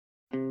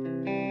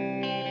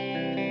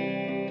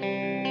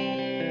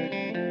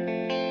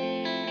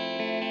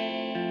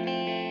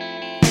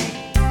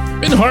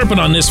been harping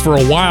on this for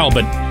a while,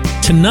 but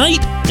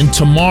tonight and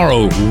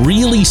tomorrow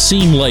really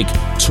seem like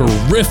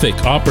terrific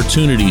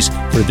opportunities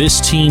for this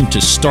team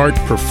to start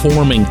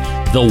performing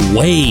the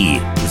way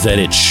that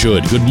it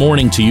should. Good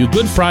morning to you.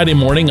 Good Friday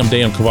morning. I'm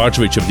Dejan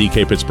Kovacevic of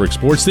DK Pittsburgh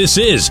Sports. This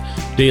is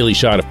Daily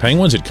Shot of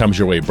Penguins. It comes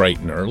your way bright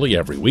and early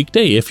every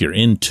weekday if you're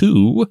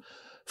into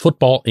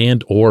football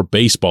and or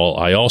baseball.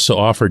 I also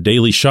offer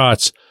daily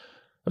shots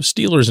of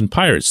Steelers and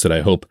Pirates that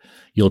I hope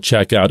you'll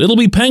check out. It'll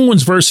be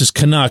Penguins versus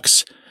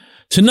Canucks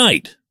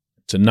tonight.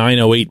 It's a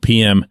 9:08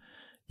 p.m.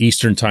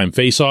 Eastern Time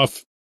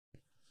face-off.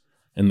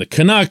 And the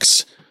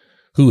Canucks,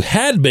 who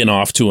had been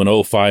off to an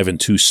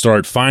 0-5-2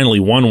 start, finally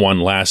won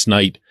one last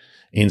night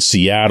in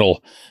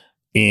Seattle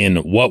in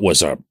what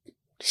was a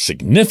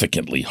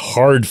significantly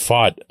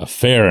hard-fought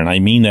affair. And I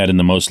mean that in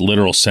the most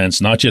literal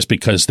sense, not just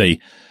because they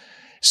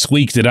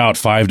squeaked it out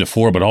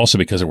 5-4, but also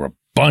because there were a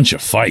bunch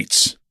of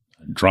fights,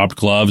 dropped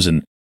gloves,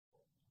 and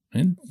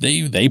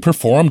they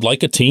performed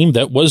like a team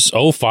that was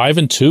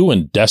 0-5-2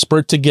 and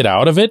desperate to get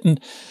out of it.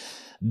 And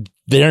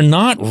they're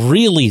not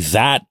really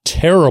that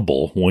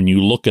terrible when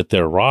you look at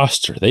their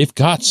roster. They've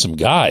got some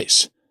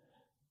guys,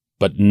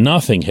 but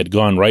nothing had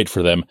gone right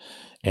for them.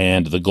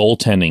 And the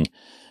goaltending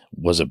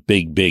was a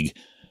big, big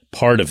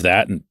part of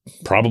that and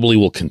probably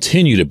will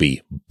continue to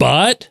be.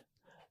 But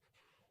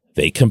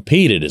they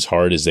competed as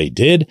hard as they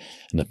did.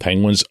 And the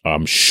Penguins,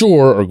 I'm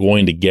sure, are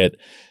going to get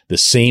the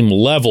same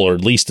level, or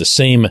at least the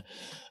same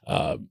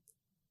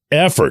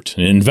effort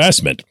and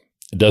investment.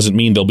 It doesn't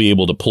mean they'll be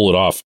able to pull it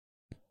off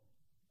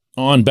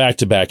on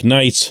back-to-back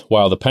nights,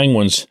 while the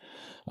Penguins,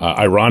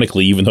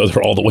 ironically, even though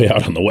they're all the way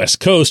out on the West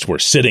Coast, were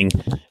sitting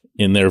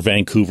in their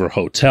Vancouver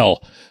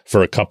hotel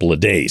for a couple of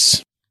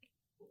days.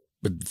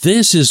 But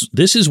this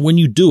is when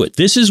you do it.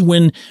 This is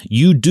when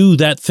you do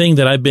that thing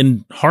that I've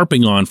been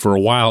harping on for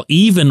a while,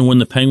 even when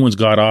the Penguins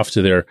got off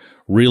to their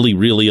really,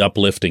 really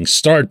uplifting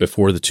start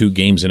before the two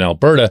games in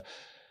Alberta.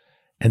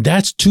 And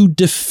that's to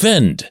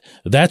defend.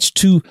 That's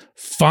to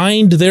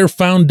find their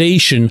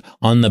foundation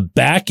on the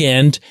back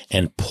end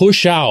and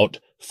push out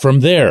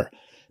from there.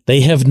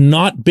 They have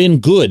not been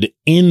good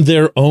in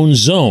their own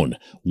zone.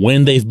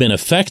 When they've been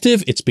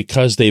effective, it's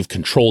because they've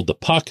controlled the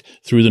puck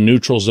through the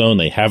neutral zone.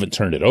 They haven't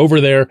turned it over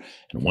there.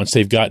 And once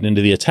they've gotten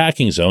into the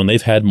attacking zone,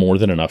 they've had more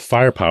than enough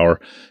firepower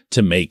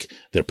to make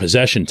their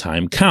possession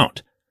time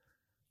count.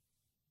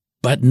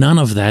 But none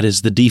of that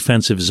is the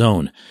defensive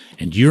zone.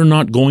 And you're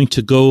not going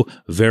to go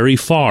very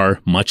far,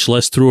 much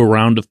less through a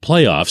round of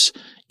playoffs,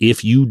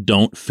 if you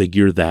don't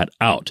figure that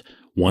out.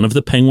 One of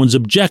the Penguins'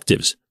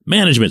 objectives,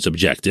 management's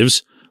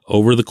objectives,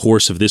 over the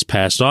course of this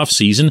past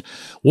offseason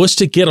was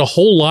to get a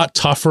whole lot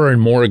tougher and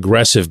more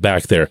aggressive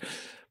back there.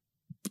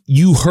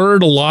 You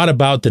heard a lot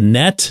about the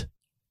net,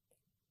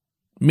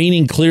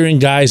 meaning clearing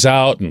guys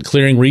out and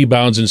clearing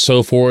rebounds and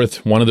so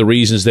forth. One of the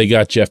reasons they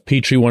got Jeff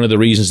Petrie, one of the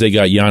reasons they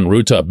got Jan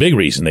Rutta, a big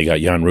reason they got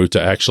Jan Rutta,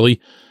 actually.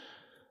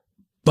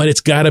 But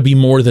it's got to be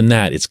more than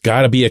that. It's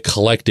got to be a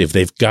collective.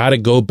 They've got to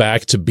go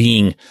back to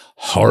being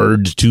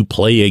hard to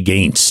play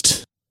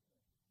against.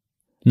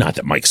 Not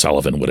that Mike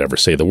Sullivan would ever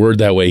say the word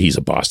that way. He's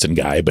a Boston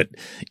guy, but,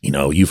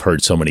 you've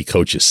heard so many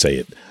coaches say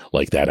it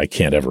like that. I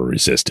can't ever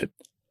resist it.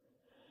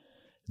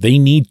 They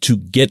need to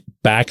get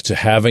back to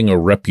having a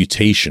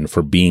reputation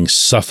for being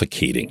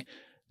suffocating,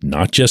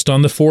 not just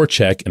on the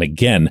forecheck, and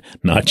again,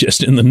 not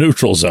just in the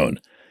neutral zone.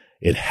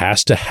 It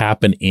has to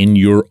happen in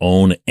your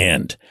own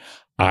end.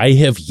 I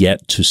have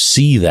yet to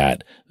see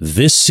that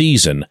this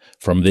season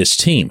from this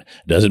team.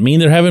 Doesn't mean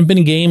there haven't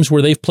been games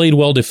where they've played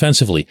well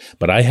defensively,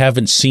 but I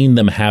haven't seen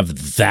them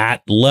have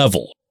that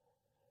level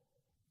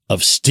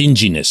of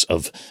stinginess,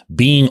 of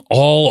being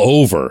all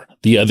over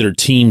the other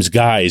team's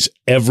guys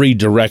every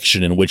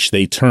direction in which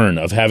they turn,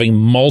 of having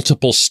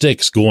multiple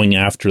sticks going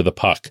after the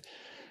puck.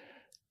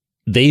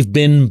 They've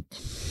been,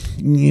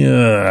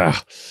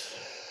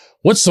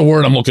 what's the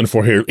word I'm looking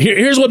for here?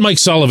 Here's what Mike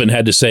Sullivan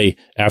had to say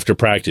after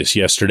practice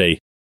yesterday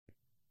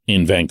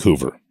in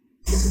Vancouver.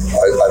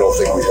 I don't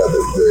think we had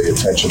the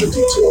attention to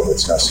detail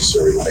that's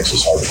necessary that makes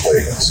us hard to play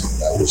against.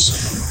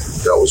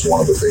 That was one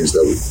of the things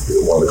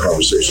one of the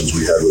conversations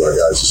we had with our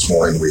guys this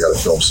morning. We had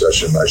a film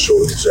session, and I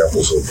showed them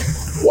examples of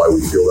why we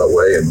feel that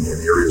way and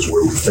in areas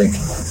where we think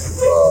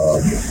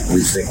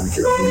we can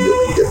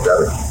immediately get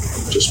better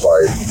just by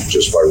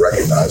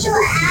recognizing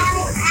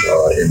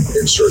it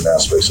in certain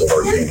aspects of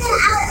our game.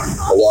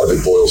 A lot of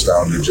it boils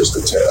down to just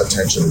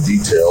attention to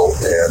detail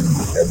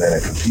and then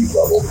a compete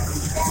level.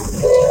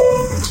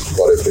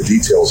 But if the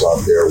details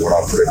aren't there, we're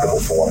not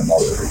predictable for one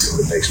another.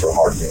 It makes for a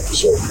hard game.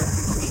 So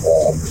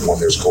when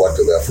there's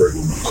collective effort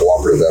and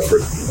cooperative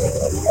effort,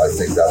 I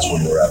think that's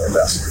when we're at our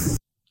best.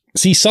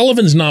 See,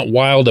 Sullivan's not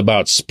wild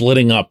about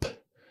splitting up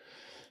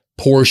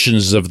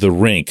portions of the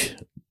rink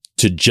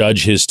to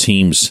judge his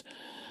team's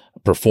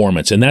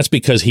performance. And that's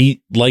because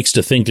he likes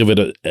to think of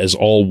it as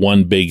all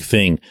one big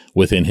thing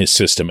within his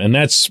system. And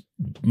that's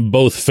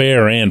both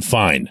fair and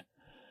fine,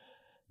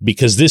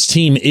 because this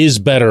team is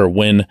better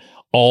when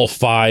all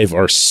five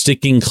are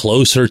sticking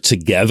closer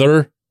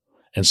together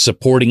and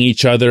supporting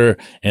each other.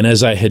 And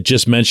as I had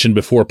just mentioned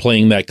before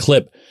playing that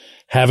clip,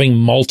 having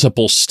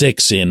multiple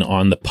sticks in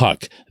on the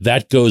puck.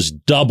 That goes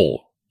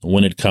double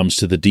when it comes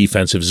to the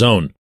defensive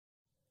zone.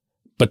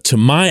 But to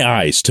my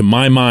eyes, to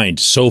my mind,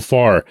 so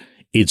far,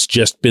 it's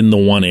just been the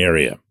one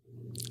area.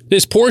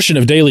 This portion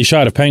of Daily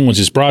Shot of Penguins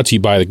is brought to you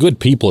by the good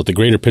people at the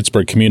Greater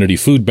Pittsburgh Community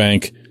Food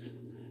Bank,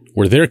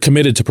 where they're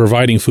committed to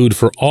providing food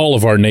for all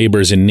of our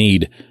neighbors in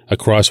need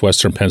across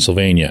Western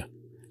Pennsylvania.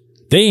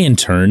 They, in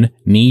turn,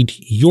 need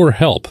your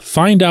help.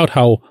 Find out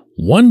how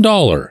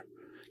 $1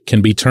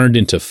 can be turned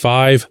into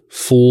 5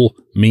 full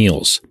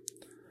meals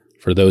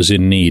for those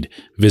in need.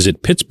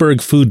 Visit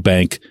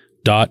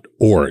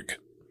pittsburghfoodbank.org.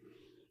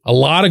 A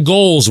lot of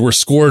goals were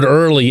scored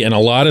early, and a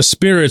lot of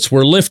spirits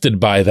were lifted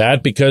by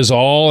that because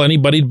all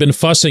anybody'd been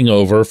fussing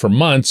over for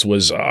months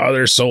was,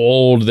 they're so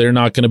old, they're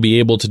not going to be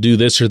able to do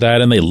this or that,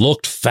 and they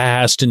looked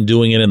fast in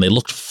doing it, and they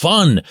looked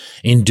fun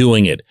in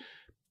doing it.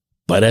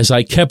 But as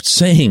I kept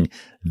saying,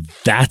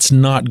 that's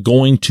not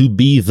going to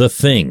be the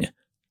thing.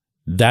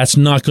 That's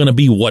not going to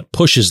be what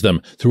pushes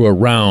them through a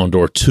round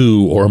or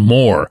two or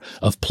more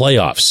of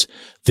playoffs.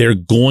 They're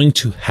going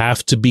to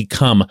have to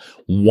become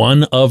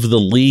one of the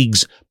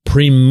league's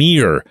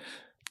premier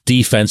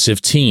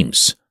defensive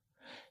teams.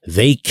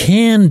 They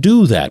can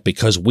do that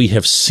because we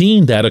have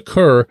seen that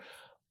occur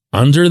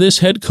under this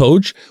head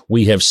coach.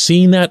 We have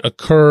seen that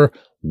occur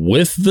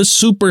with the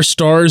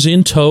superstars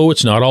in tow.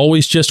 It's not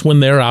always just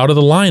when they're out of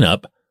the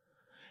lineup.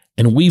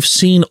 And we've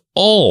seen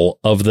all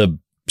of the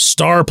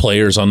star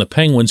players on the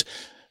Penguins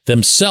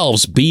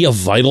themselves be a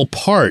vital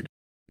part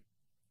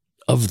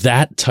of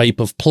that type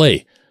of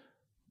play.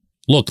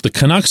 Look, the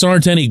Canucks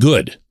aren't any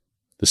good.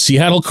 The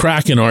Seattle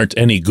Kraken aren't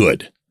any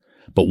good.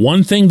 But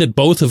one thing that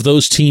both of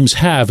those teams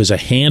have is a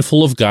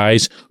handful of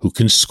guys who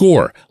can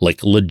score,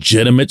 like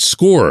legitimate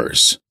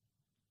scorers.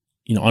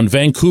 You know, on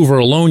Vancouver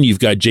alone, you've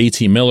got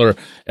JT Miller,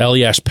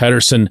 Elias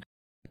Pettersson.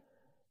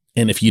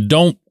 And if you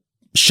don't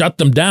shut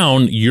them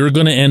down, you're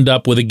going to end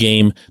up with a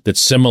game that's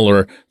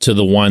similar to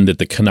the one that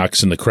the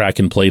Canucks and the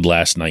Kraken played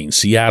last night in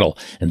Seattle.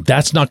 And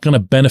that's not going to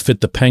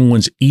benefit the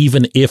Penguins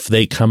even if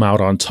they come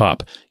out on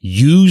top.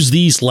 Use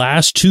these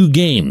last 2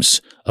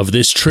 games of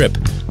this trip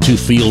to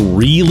feel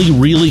really,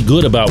 really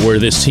good about where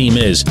this team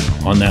is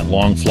on that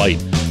long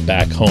flight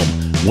back home.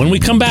 When we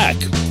come back,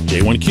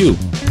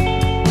 J1Q.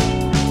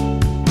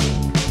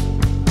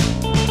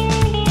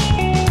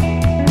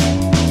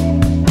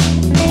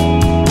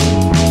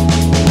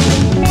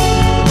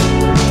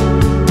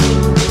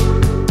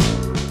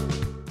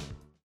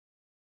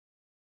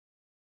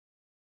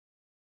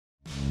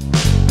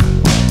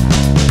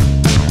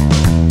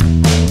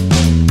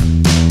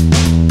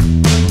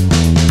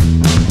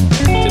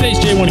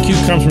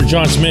 Comes from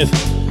John Smith,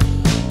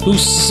 who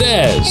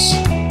says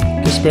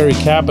Kasperi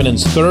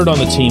Kapanen's third on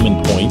the team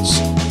in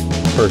points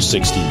per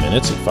 60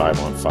 minutes at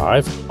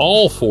 5-on-5.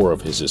 All 4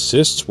 of his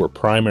assists were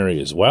primary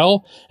as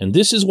well, and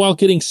this is while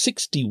getting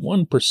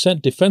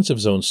 61% defensive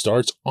zone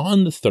starts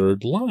on the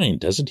third line.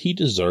 Doesn't he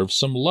deserve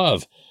some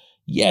love?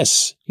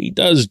 Yes, he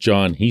does,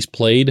 John. He's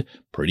played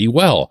pretty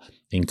well,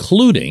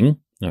 including,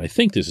 and I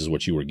think this is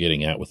what you were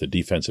getting at with the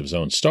defensive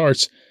zone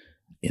starts,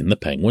 in the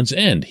Penguins'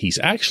 end. He's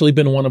actually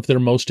been one of their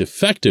most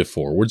effective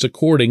forwards,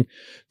 according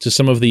to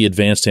some of the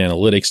advanced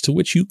analytics to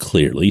which you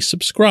clearly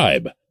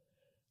subscribe.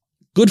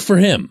 Good for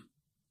him.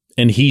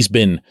 And he's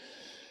been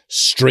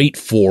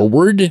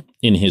straightforward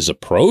in his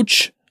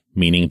approach,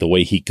 meaning the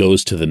way he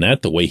goes to the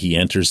net, the way he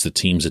enters the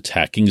team's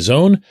attacking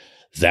zone.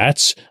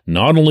 That's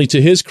not only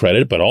to his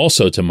credit, but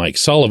also to Mike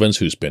Sullivan's,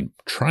 who's been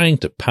trying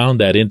to pound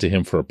that into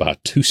him for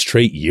about 2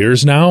 straight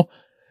years now.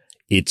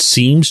 It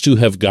seems to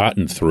have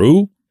gotten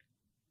through.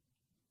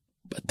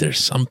 But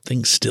there's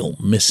something still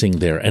missing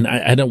there. And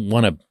I don't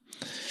want to...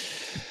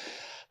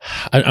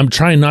 I'm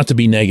trying not to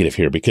be negative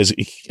here because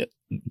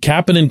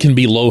Kapanen can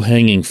be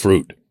low-hanging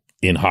fruit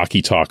in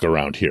hockey talk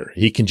around here.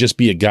 He can just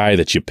be a guy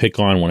that you pick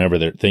on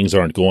whenever things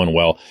aren't going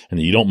well and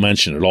you don't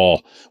mention at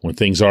all when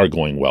things are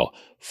going well.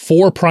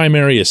 4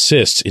 primary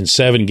assists in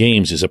 7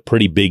 games is a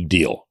pretty big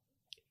deal.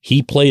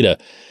 He played a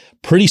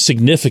pretty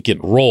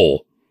significant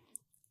role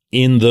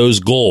in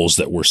those goals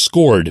that were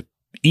scored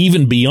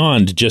even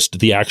beyond just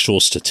the actual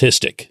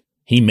statistic.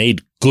 He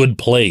made good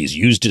plays,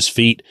 used his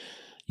feet,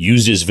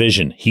 used his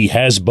vision. He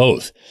has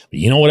both. But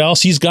you know what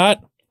else he's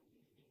got?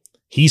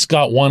 He's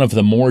got one of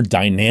the more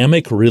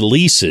dynamic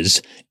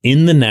releases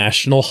in the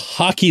National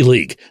Hockey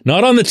League.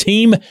 Not on the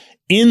team,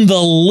 in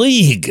the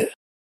league.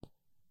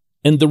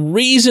 And the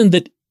reason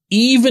that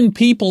even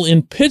people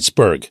in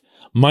Pittsburgh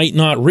might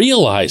not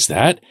realize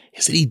that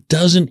is that he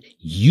doesn't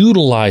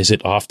utilize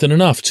it often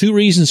enough. 2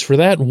 reasons for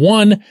that.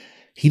 1,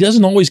 he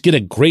doesn't always get a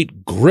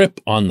great grip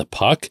on the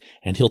puck,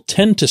 and he'll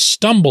tend to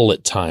stumble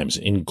at times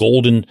in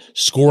golden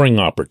scoring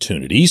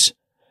opportunities.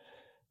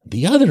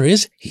 The other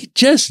is he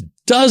just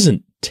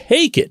doesn't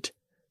take it.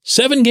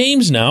 7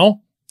 games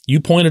now. You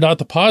pointed out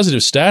the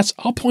positive stats.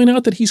 I'll point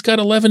out that he's got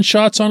 11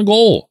 shots on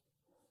goal.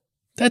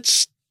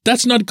 That's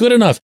not good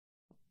enough.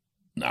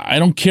 I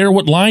don't care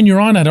what line you're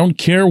on. I don't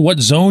care what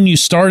zone you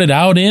started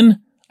out in.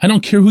 I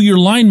don't care who your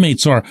line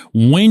mates are.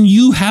 When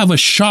you have a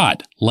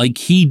shot like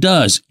he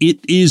does, it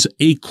is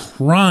a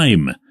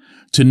crime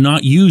to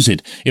not use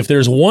it. If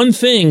there's one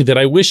thing that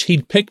I wish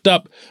he'd picked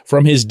up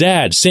from his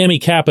dad, Sammy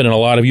Kapanen, a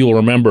lot of you will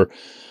remember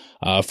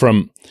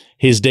from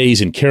his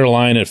days in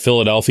Carolina,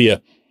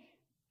 Philadelphia,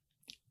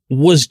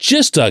 was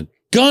just a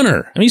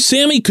gunner. I mean,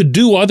 Sammy could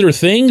do other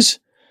things,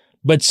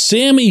 but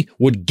Sammy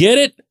would get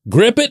it,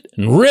 grip it,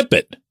 and rip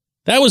it.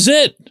 That was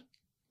it.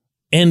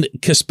 And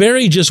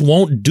Kasperi just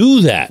won't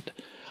do that.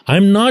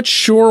 I'm not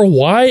sure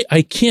why.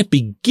 I can't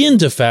begin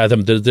to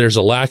fathom that there's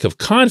a lack of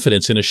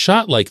confidence in a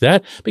shot like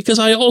that, because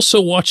I also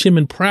watch him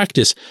in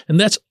practice, and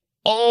that's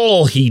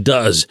all he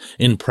does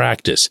in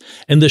practice.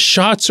 And the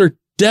shots are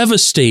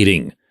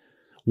devastating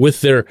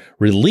with their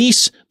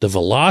release, the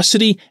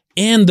velocity,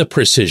 and the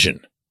precision.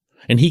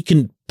 And he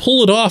can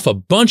pull it off a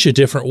bunch of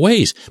different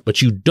ways,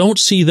 but you don't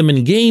see them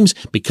in games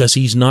because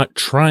he's not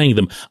trying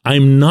them.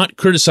 I'm not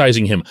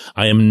criticizing him.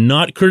 I am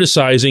not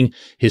criticizing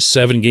his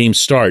 7-game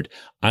start.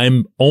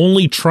 I'm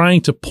only trying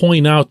to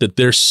point out that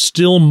there's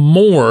still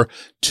more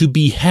to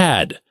be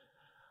had.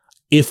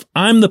 If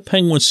I'm the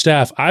Penguins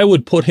staff, I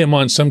would put him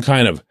on some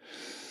kind of,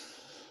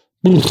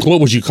 what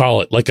would you call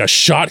it? Like a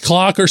shot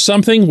clock or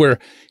something, where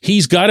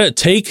he's got to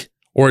take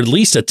or at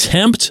least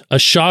attempt a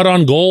shot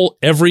on goal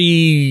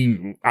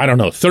every, I don't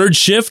know, third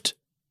shift,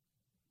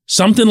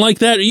 something like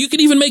that. Or you could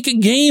even make a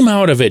game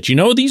out of it. You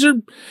know, these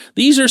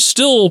are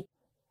still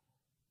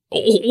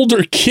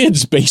older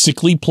kids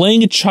basically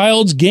playing a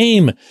child's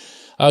game.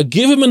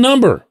 Give him a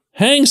number,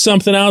 hang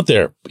something out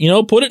there, you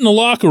know, put it in the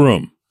locker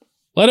room.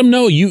 Let him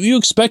know you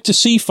expect to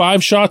see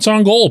 5 shots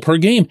on goal per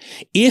game.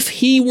 If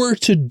he were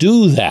to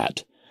do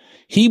that,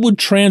 he would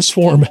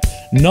transform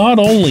not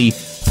only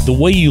the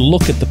way you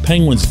look at the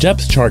Penguins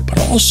depth chart, but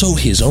also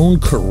his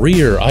own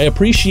career. I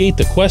appreciate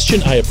the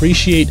question. I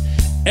appreciate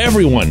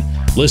everyone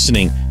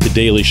listening to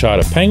Daily Shot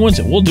of Penguins,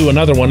 and we'll do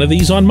another one of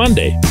these on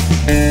Monday.